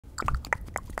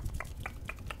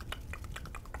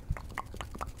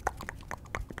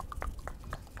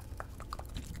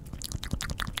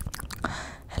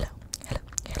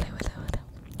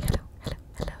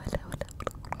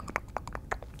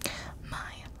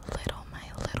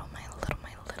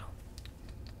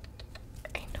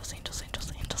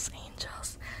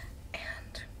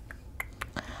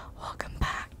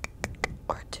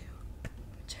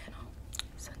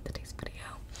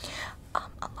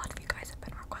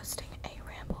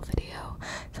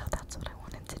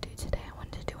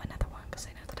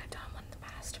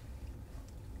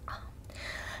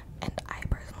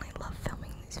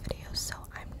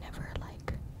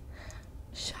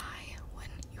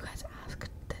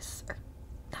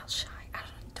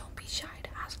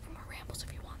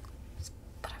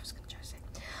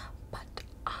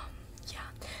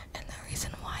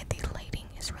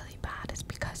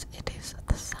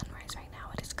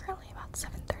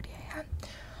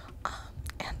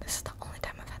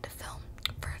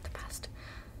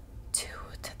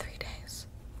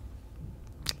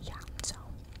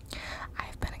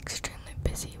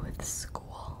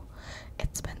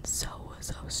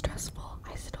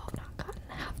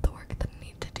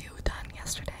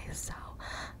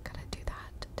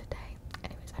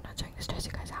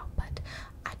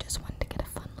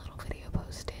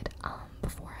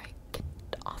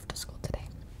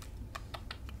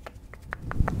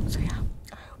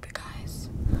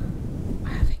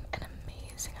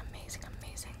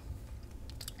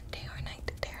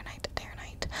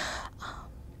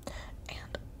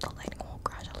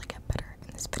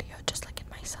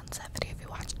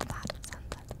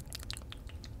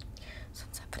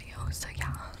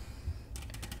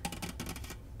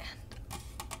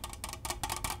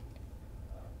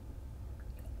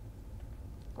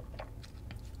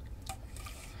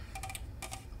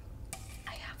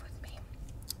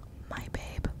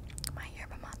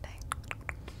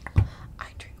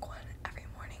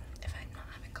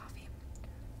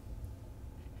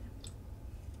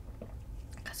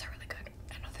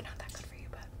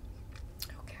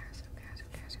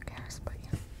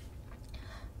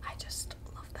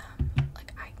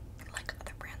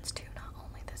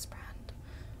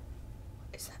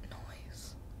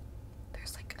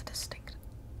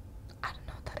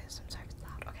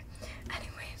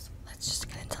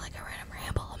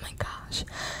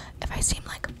seem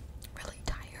like really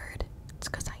tired. It's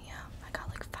because I am. I got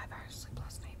like 5 hours sleep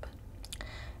last night, but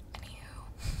anywho,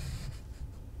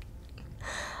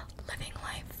 living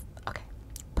life. Okay,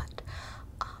 but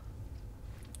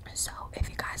so if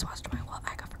you guys watched my what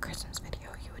I got for Christmas video,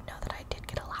 you would know that I did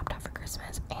get a laptop for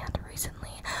Christmas, and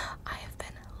recently I have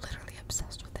been literally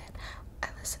obsessed with it. I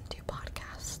listen to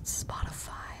podcasts,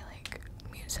 Spotify, like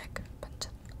music, but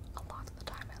a lot of the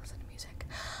time I listen to music.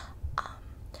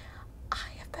 I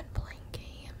have been playing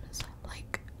games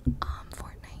like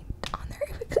Fortnite on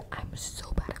there. I'm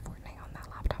so bad at Fortnite on that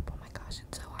laptop. Oh my gosh,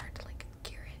 it's so hard to like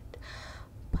gear it.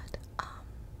 But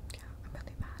yeah, I'm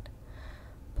really bad.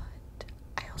 But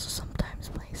I also sometimes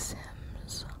play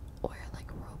Sims or like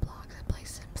Roblox. I play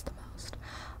Sims the most.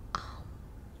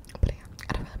 But yeah,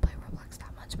 I don't really play Roblox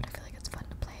that much, but I feel like it's fun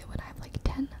to play when I have like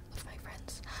 10 of my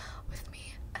friends.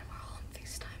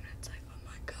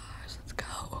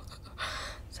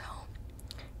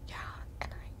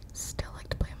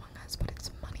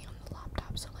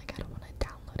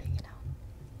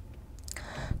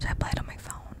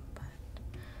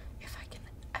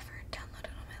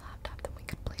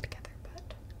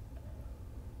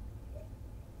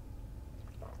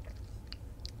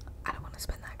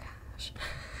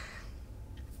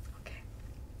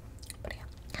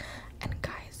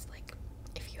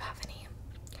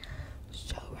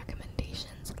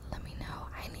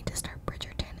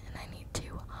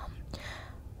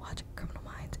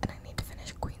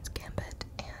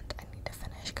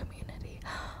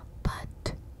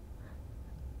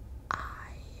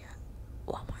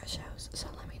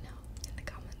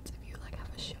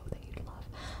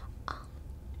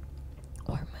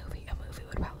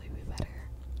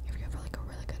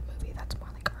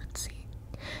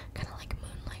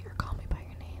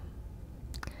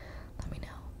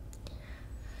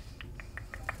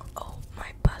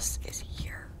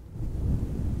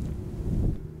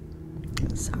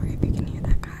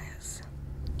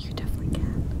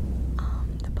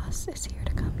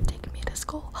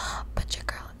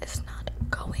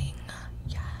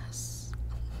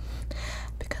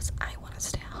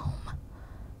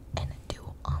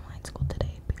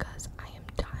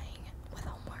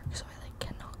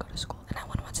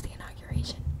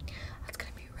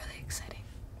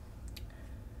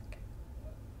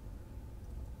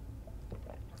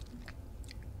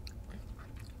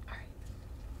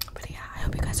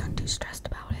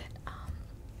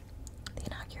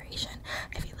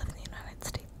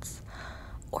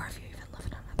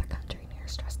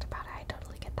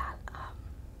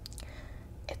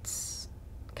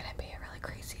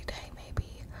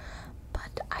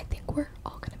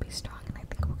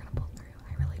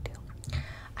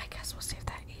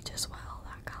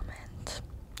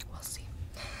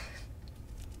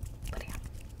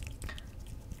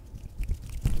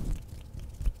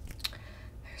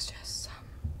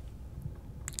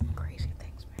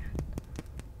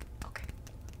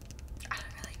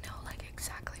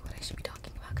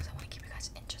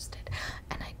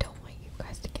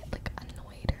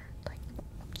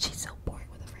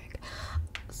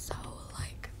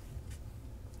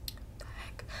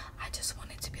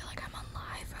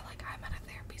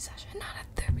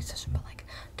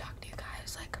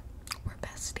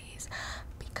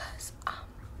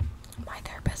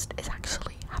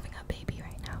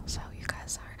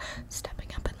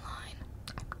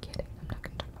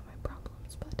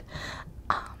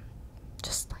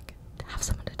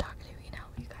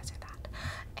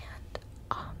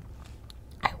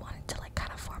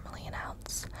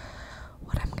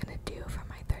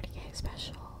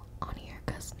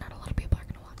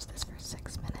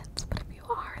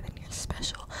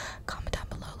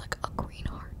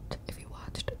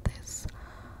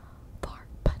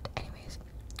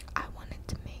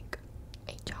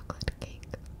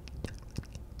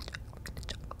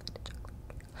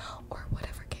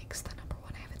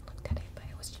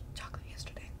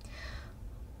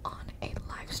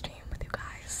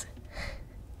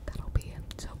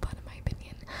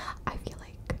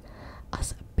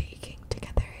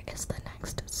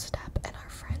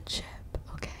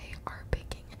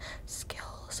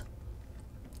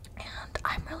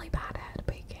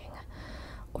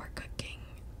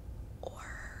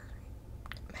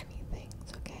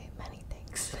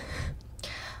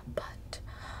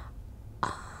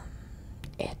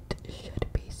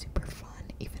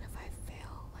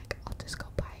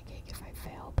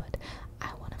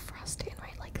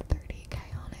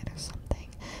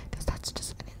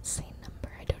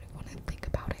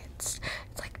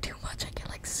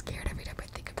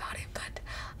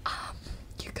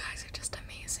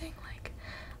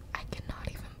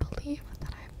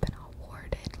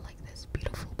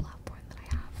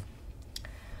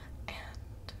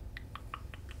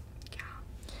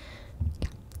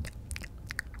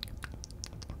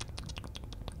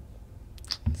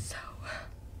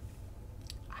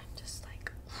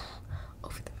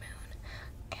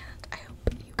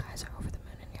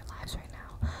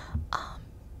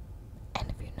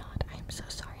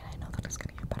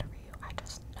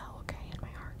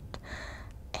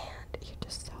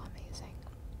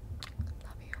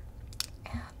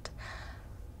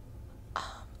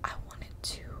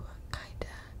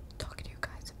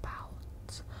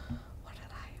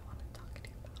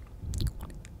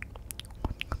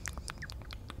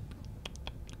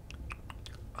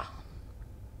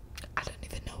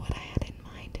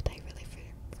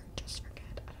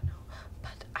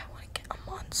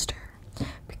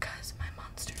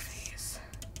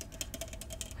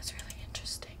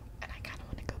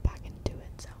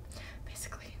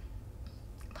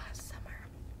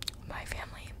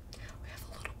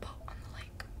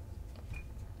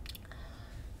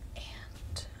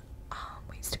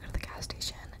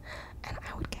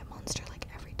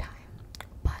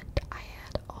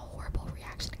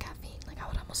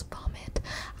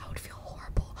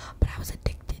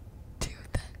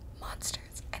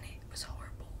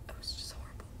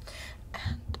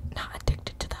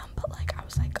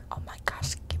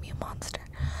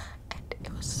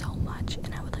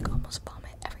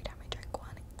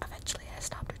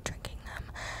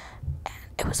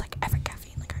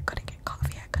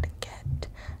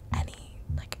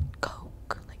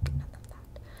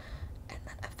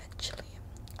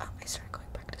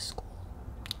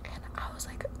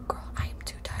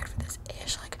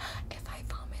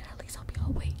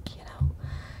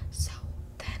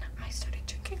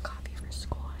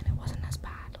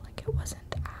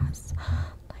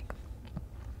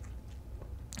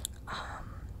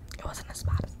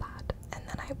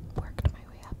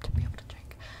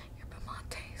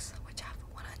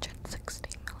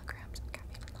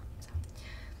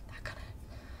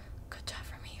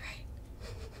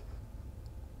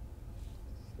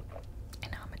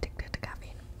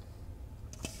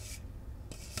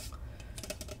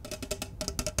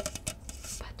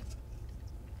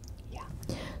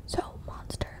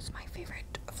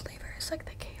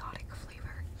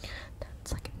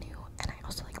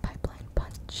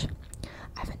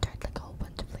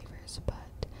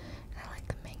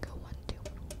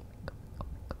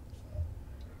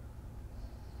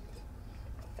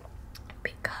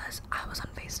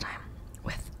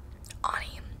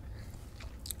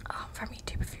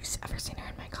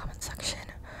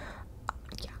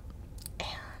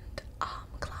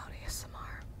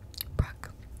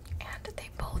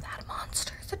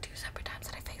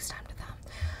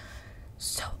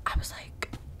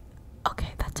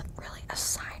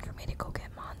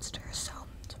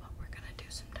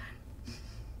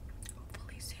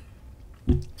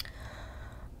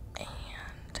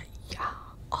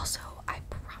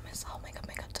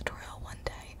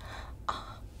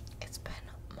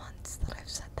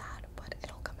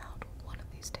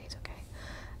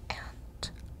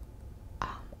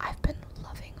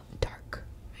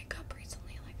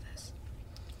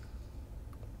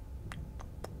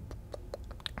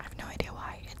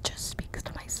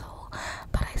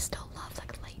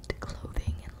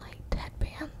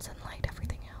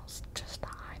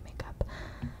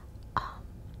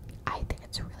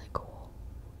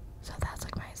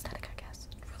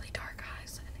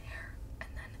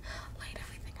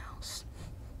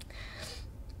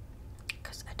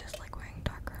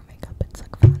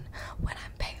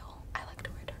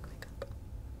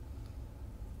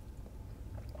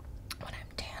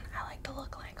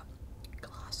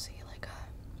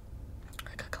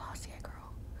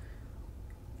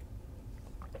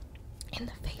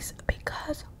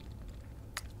 because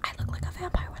I look like a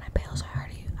vampire when I pale, so I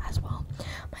already as well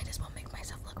might as well make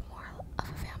myself look more of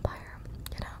a vampire,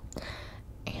 you know.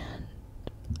 And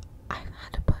I've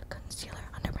had to put concealer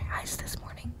under my eyes this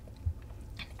morning,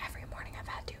 and every morning I've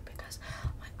had to because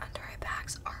my under eye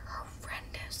bags are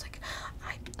horrendous. Like,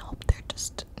 I hope they're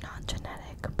just not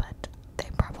genetic, but they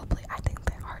probably, I think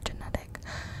they are genetic.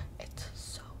 It's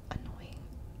so annoying,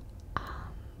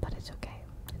 but it's okay.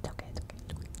 It's okay.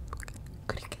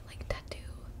 Could you get like tattoo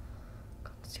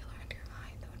concealer under your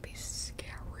eye? That would be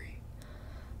scary,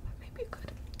 but maybe you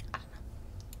could. I don't know.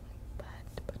 But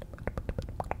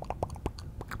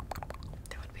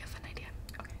that would be a fun idea.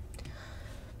 Okay.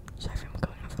 Sorry if I'm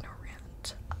going off on a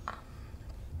rant.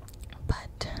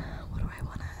 But what do I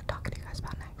want to talk to you guys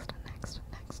about next?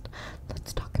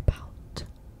 Let's talk about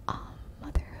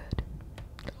motherhood.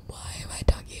 Why am I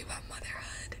talking about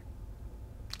motherhood?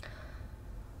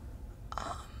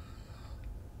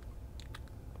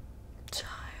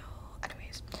 Child.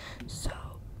 Anyways, so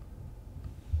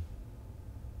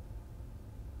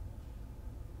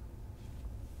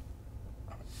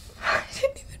I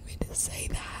didn't even mean to say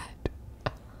that.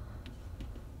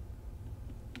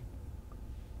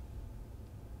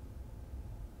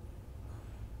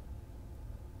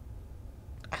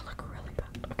 I look really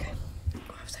bad. Okay.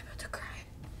 I was about to cry.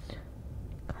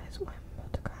 Guys, I'm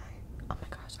about to cry. Oh my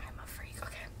gosh, I'm a freak.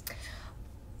 Okay.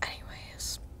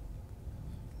 Anyways.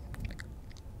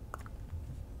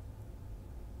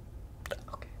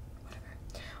 Okay, whatever.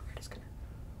 We're just gonna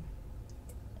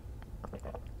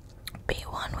be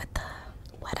one with the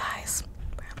wet eyes,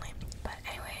 apparently. But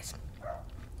anyways,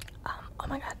 oh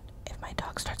my god, if my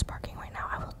dog starts barking right now,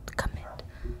 I will commit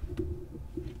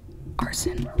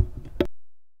arson.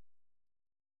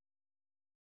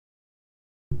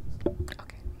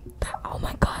 Okay. Oh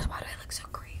my gosh, why do I look so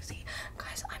crazy?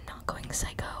 Guys, I'm not going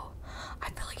psycho. I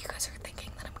feel like you guys are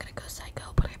thinking that I'm gonna go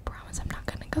psycho, but I promise I'm not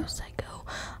gonna go psycho.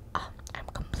 I'm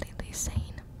completely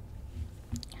sane.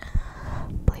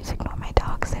 Please ignore my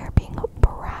dogs. They're being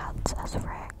brats as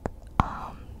frick.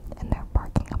 And they're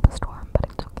barking up a storm, but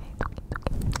it's okay.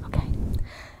 Okay.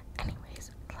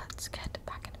 Anyways, let's get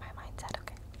back into my mindset,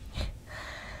 okay?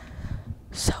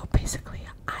 So basically,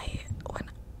 when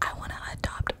I want to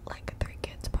adopt like 3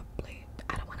 kids, probably.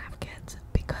 I don't want to have kids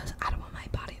because I don't want my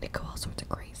body to go all sorts of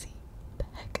crazy. The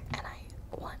heck? And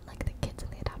I want like the kids in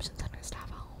the adoption centers to have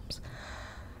homes.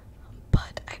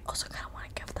 But I also kind of want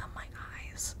to give them my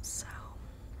eyes, so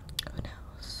who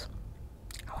knows?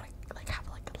 I want to like have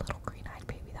like a little green-eyed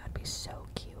baby. That would be so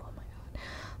cute. Oh my god.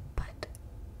 But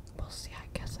we'll see, I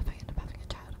guess, if I end up having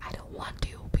a child. I don't want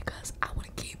to because I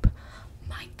want to keep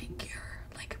my figure.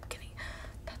 Like, I'm kidding.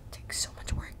 That takes so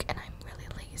much work and I'm really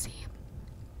lazy.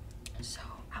 So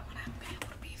I want to be able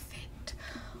to be fit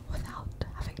without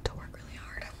having to work really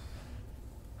hard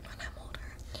when I'm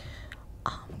older.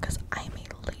 Because I'm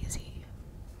a lazy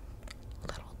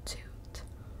little toot.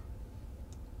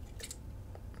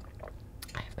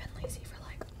 I've been lazy for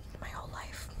like my whole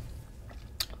life,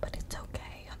 but it's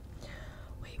okay.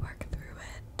 We work through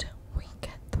it. We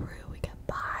get through. We get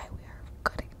by. We are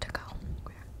good to go.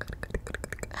 We are good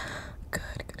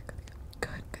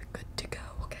to go.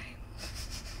 Okay.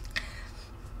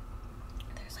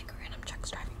 There's like random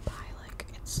trucks driving by. Like,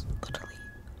 it's literally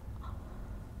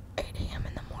 8 a.m.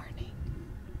 in the morning.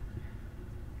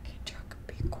 Okay, truck,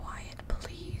 be quiet,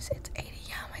 please. It's 8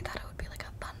 a.m. I thought it would be like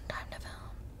a fun time to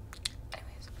film.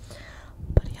 Anyways,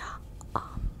 but yeah,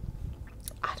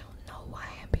 I don't know why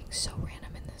I'm being so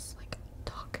random in this like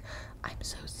talk. I'm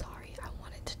so sorry. I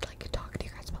wanted to like talk to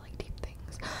you guys about like deep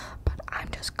things, but I'm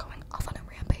just going off on a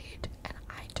rampage, and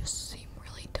I just seem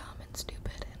really dumb and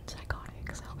stupid and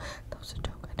psychotic. So that was a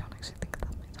joke. I don't actually think of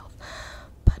that myself,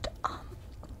 but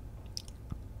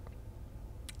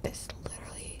this literally